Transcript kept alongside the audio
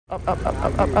Up, up, up,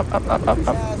 up, up, up, up, up, up,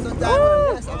 up.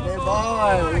 Yes, okay,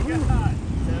 boy.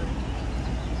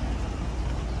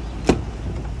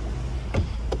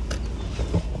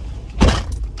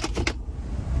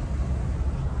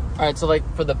 All right, so like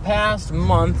for the past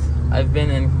month, I've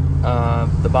been in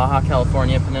the Baja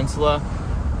California Peninsula,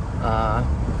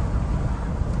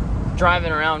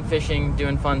 driving around, fishing,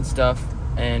 doing fun stuff,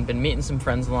 and been meeting some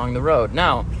friends along the road.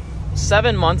 Now,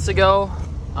 7 months ago,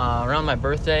 around my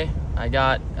birthday, I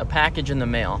got a package in the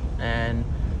mail, and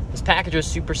this package was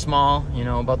super small, you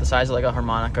know, about the size of like a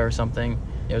harmonica or something.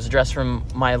 It was addressed from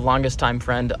my longest time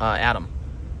friend, Adam.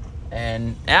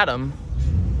 And Adam,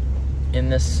 in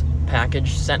this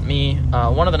package, sent me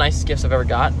one of the nicest gifts I've ever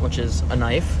got, which is a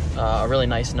knife, a really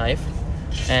nice knife.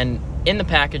 And in the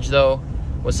package, though,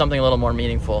 was something a little more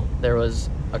meaningful. There was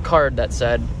a card that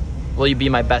said, "Will you be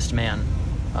my best man?"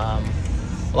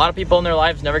 A lot of people in their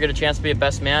lives never get a chance to be a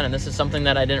best man, and this is something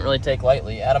that I didn't really take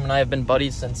lightly. Adam and I have been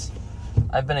buddies since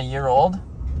I've been a year old,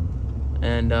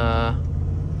 and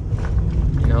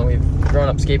you know, we've grown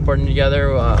up skateboarding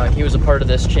together. He was a part of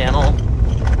this channel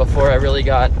before I really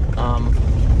got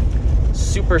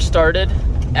super started.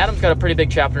 Adam's got a pretty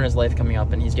big chapter in his life coming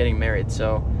up, and he's getting married.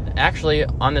 So actually,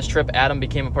 on this trip, Adam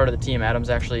became a part of the team. Adam's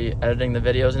actually editing the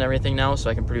videos and everything now, so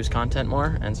I can produce content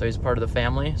more, and so he's a part of the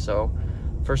family. So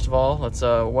first of all, let's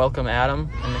welcome Adam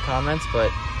in the comments, but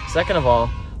second of all,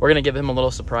 we're gonna give him a little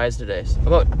surprise today.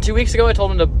 About 2 weeks ago, I told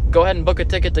him to go ahead and book a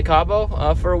ticket to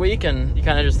Cabo for a week, and he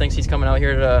kind of just thinks he's coming out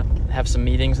here to have some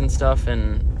meetings and stuff,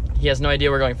 and he has no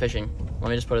idea we're going fishing. Let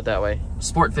me just put it that way.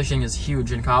 Sport fishing is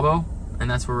huge in Cabo, and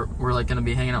that's where we're like gonna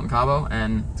be hanging out in Cabo,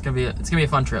 and it's gonna be a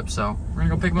fun trip. So we're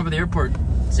gonna go pick him up at the airport,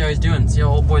 see how he's doing, see how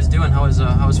old boy's doing, how his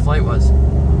flight was.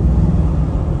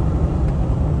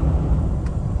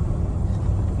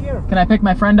 Here. Can I pick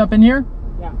my friend up in here?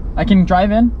 Yeah. I can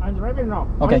drive in? I'm driving now.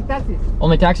 Okay. Only taxis.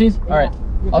 Only taxis? Yeah. All right.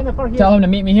 You I'll can afford tell here. him to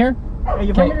meet me here. Your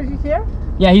Okay. family is here?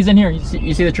 Yeah, he's in here.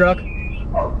 You see the truck?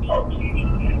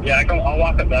 Yeah, I'll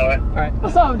walk up that way. All right.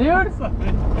 What's up, dude? What's up,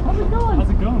 man? How's it going? How's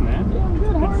it going, man? Yeah, I'm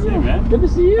good. How Good are to see you? you, man. Good to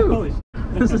see you. Holy shit.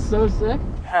 This is so sick.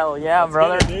 Hell yeah,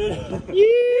 brother. Dude. Oh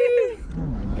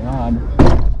my god.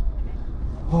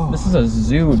 This is a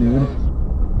zoo, dude.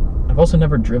 I've also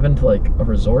never driven to like a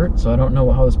resort, so I don't know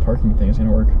how this parking thing is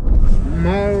gonna work.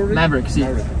 Mavrik, see.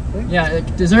 Yeah,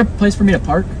 is there a place for me to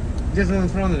park? Just in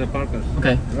front of the parkers.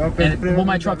 Okay. Okay, And will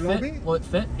my truck lobby? fit? Will it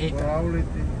fit? Probably.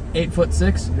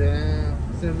 8'6"? Yeah.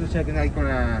 Checking ahí con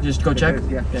la. Just go check?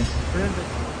 Yeah. Okay.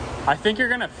 I think you're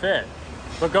gonna fit,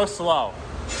 but go slow.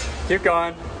 Keep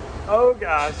going. Oh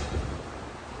gosh.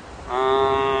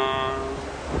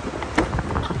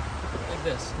 Like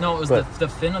this. No, it was But- the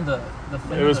fin of the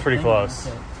fin. It of was the pretty thing. close.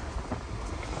 Okay.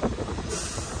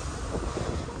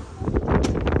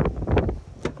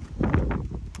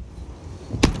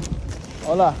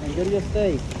 Hola. Enjoy your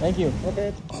stay. Thank you.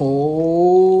 Okay.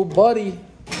 Oh, buddy.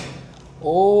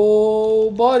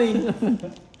 Oh, buddy.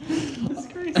 That's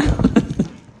crazy.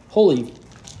 Holy.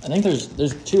 I think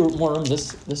there's 2 more rooms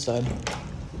this side.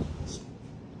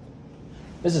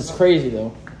 This is crazy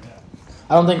though.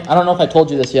 I don't know if I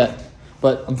told you this yet,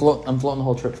 but I'm floating the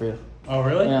whole trip for you. Oh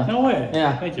really? Yeah. No way.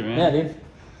 Yeah. Thank you, man. Yeah, dude.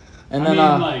 And I then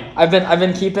mean, like- I've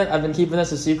been keeping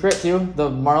this a secret too. The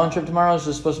Marlin trip tomorrow is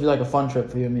just supposed to be like a fun trip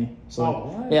for you and me. So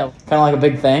Oh, what? yeah, kind of like a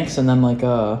big thanks, and then like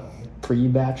a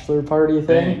pre-bachelor party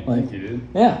thing. Thank you, dude.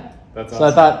 Yeah. That's So awesome.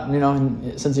 I thought, you know,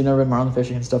 since you've never been marlin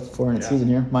fishing and stuff before, and it's Yeah. season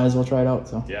here, might as well try it out.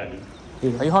 So, Yeah, dude.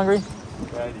 dude, are you hungry?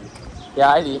 Ready.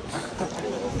 Yeah, I'd eat.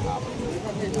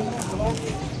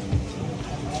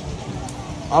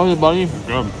 How was it, buddy?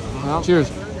 Good. Well,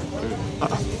 cheers. All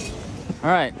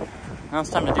right, now it's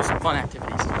time to do some fun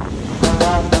activities.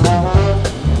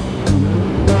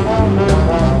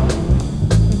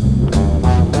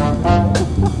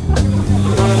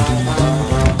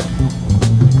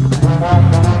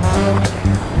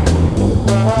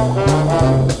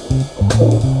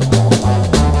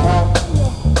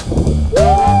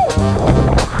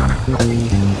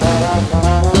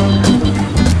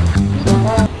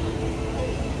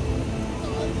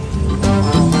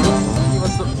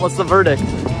 What's the verdict?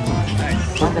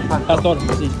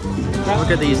 Look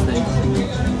at these things.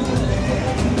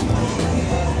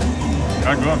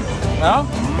 Got good. Yeah?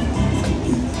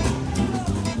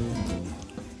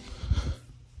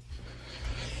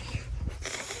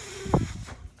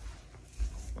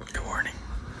 Good morning.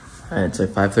 It's like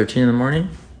 5:13 in the morning,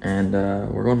 and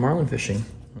we're going marlin fishing.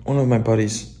 One of my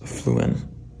buddies flew in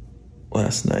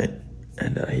last night,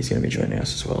 and he's gonna be joining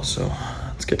us as well. So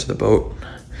let's get to the boat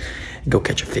and go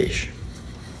catch a fish.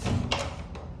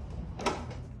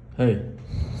 Hey.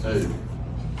 Hey.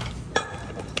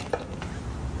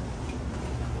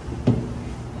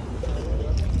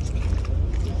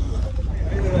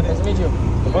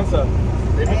 What's up?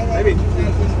 Maybe.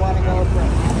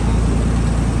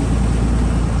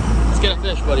 Let's get a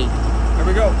fish, buddy. Here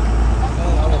we go.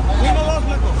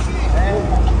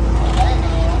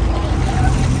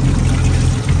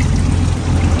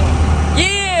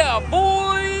 Yeah,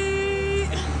 boy!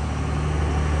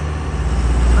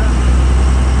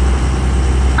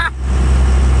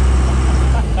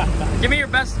 Give me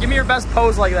your best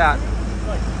pose like that.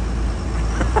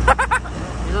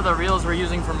 These are the reels we're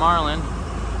using for marlin.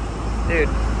 Dude.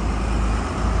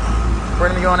 We're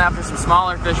gonna be going after some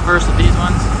smaller fish first with these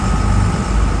ones.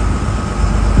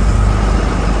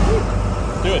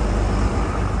 Do it.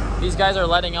 These guys are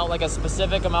letting out like a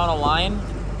specific amount of line,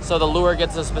 so the lure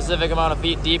gets a specific amount of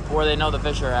feet deep where they know the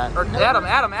fish are at. Or Adam.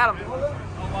 Adam,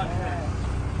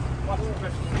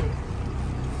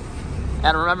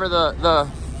 remember the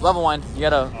level line. You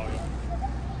gotta.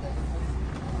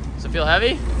 Does it feel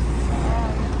heavy?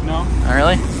 No. Not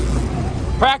really.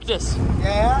 Practice.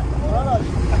 Yeah.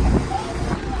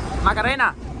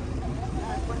 Macarena.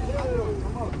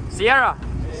 Sierra.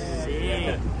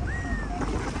 Sí.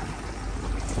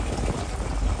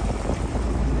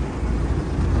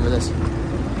 Remember this.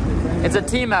 It's a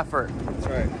team effort. That's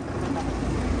right.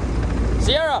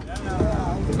 Sierra.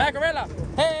 Macarena.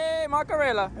 Hey,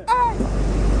 Macarena. Hey.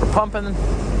 We're pumping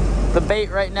the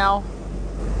bait right now.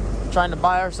 Trying to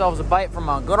buy ourselves a bite from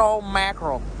a good old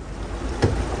mackerel.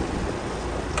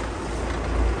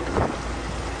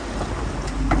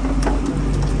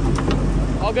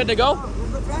 All good to go?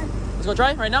 Let's go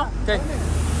try right now? Okay.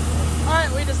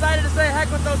 Alright, we decided to say heck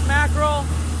with those mackerel.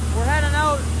 We're heading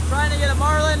out, trying to get a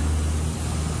marlin.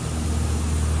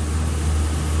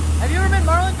 Have you ever been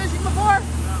marlin fishing before? No.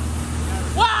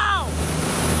 Wow!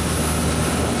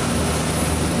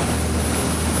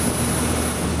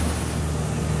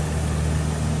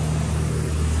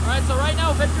 Alright, so right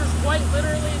now Victor's quite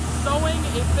literally sewing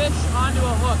a fish onto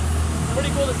a hook. Pretty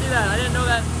cool to see that. I didn't know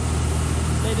that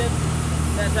they did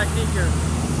that technique here.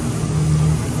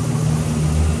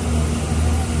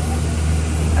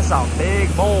 That's a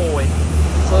big boy.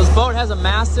 So this boat has a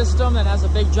mast system that has a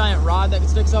big giant rod that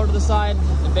sticks out to the side,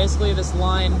 and basically this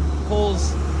line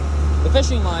pulls the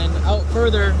fishing line out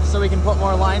further so we can put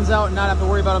more lines out and not have to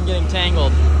worry about them getting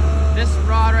tangled. This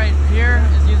rod right here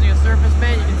is using a surface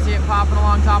bait. You can see it popping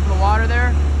along top of the water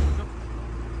there.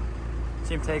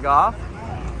 See him take off.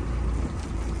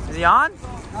 Is he on?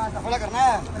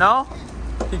 No?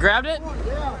 He grabbed it?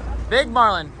 Yeah. Big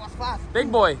marlin. It was fast. Big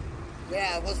boy.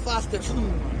 Yeah, it was faster.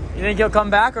 You think he'll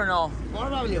come back or no?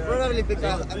 Probably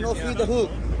because I'm not free the hook.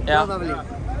 Yeah. Probably.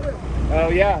 Oh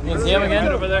yeah. You can see him again?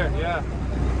 Right over there. Yeah.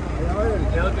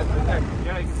 Yeah, look at there.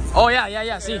 Yeah. You can Oh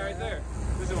yeah. See. right there.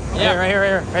 Yeah, right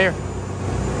here.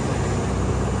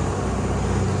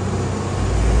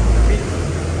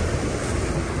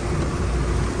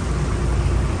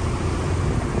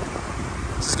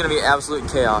 This is gonna be absolute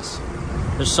chaos.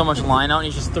 There's so much line out and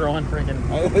he's just throwing freaking.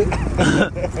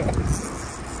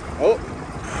 Oh.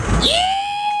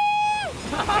 Yeah!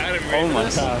 Oh my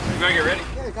gosh. You wanna get ready?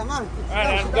 Yeah, come on. Alright,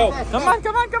 Adam, go. Come on.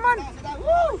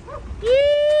 Woo!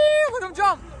 Yeah! Look at him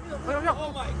jump.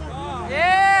 Oh my god.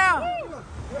 Yeah!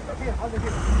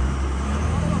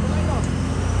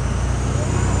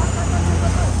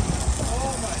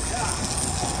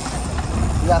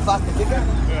 Yeah, faster, bigger.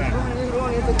 Yeah.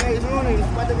 It's okay, it's running.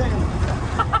 It's quite okay.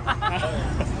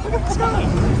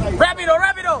 Rápido!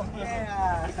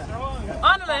 Yeah.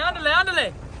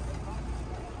 Ándale!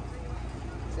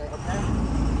 Say, okay.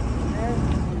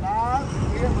 Relax.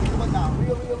 Here, put your foot down.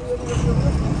 Reel.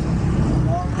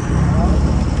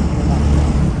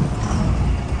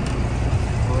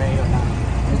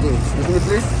 Please.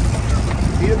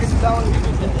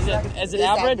 Is it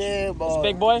average? It's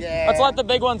big boy. Yeah. Let's let the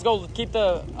big ones go. Keep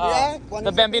the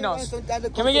bambinos.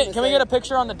 Can we get a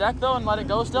picture on the deck though and let it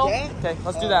go still? Yeah. Okay,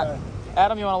 let's do that.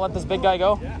 Adam, you want to let this big guy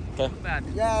go? Yeah. Okay.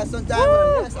 Yeah, sometimes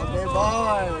yes, a big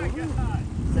boy.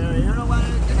 So you know what?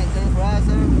 Can I take for us? I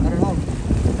don't know.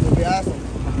 It'll be awesome.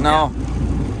 No.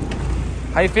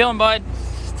 How you feeling, bud?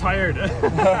 Just tired. No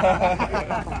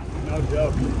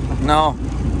joke. No.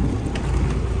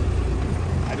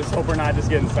 I just hope we're not just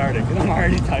getting started because I'm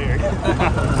already tired. No.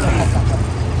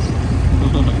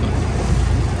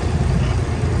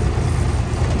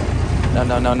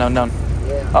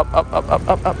 Up.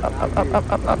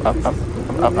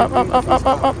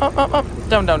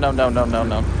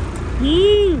 Down.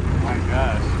 Yee. Oh my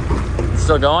gosh.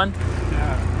 Still going?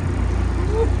 Yeah.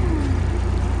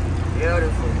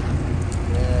 Beautiful.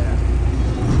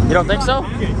 Yeah. You don't think so?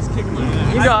 Just kick my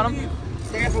ass. You got him.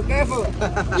 Careful.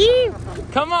 Yee.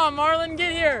 Come on, Marlin,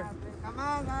 get here. Come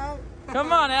on, guys.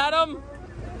 Come on, Adam.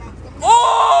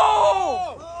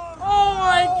 Oh! Oh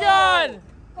my God!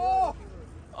 Oh!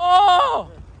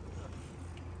 Oh!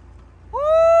 Woo!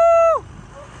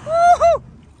 Woo!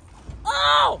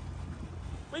 Oh!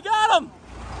 We got him!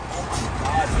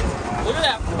 Look at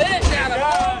that fish, Adam!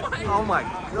 Oh my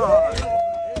God!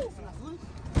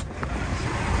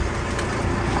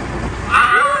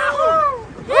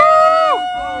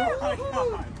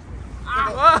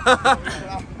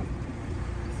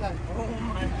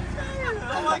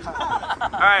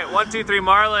 All right, 1, 2, 3,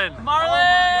 Marlin.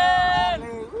 Marlin!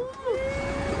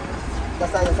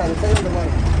 That's the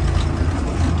money.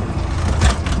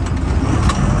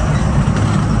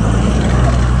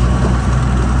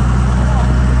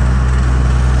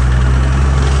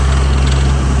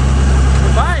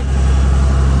 Goodbye.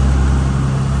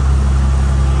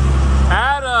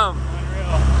 Adam.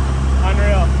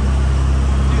 Unreal.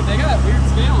 Dude, they got weird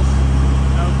scales.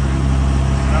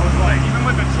 That was like, even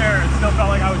with the chair, it still felt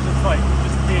like I was just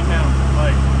being down.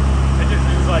 Like, it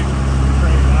was like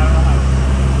crazy. I don't know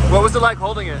how. What was it like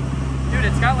holding it? Dude,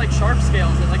 it's got like sharp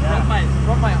scales. It like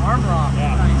broke my arm off.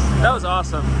 Yeah. Nice. That was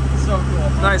awesome. So cool.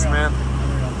 Nice, man.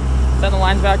 Send the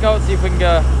lines back out. See if we can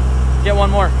get one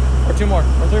more, or two more,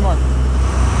 or three more.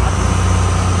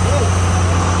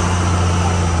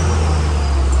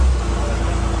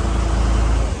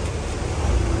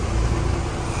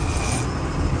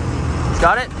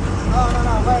 Got it? No,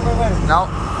 wait. No.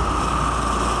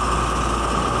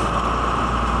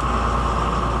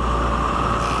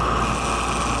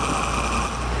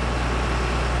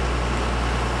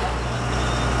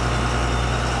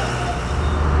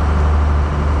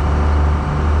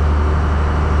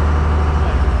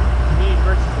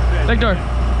 Victor.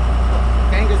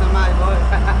 Thank you so much, boy.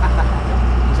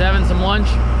 He's having some lunch.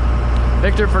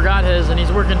 Victor forgot his, and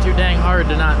he's working too dang hard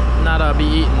to not be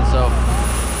eating, so.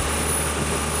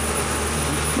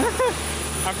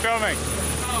 I'm filming.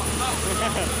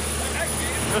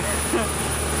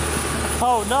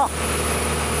 Oh no.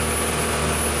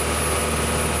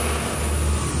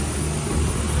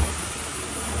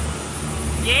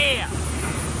 Yeah!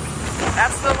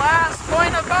 That's the last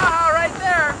point of Baja right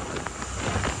there.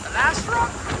 The last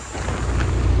rock.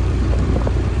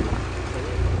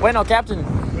 Bueno, Captain.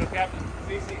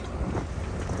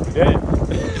 Good.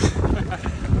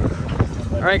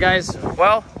 All right, guys.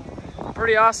 Well,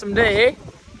 pretty awesome day, eh?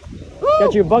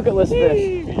 Got your bucket list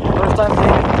fish. First time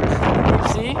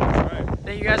deep sea.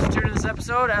 Thank you guys for tuning in this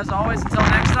episode. As always, until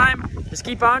next time, just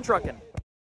keep on trucking.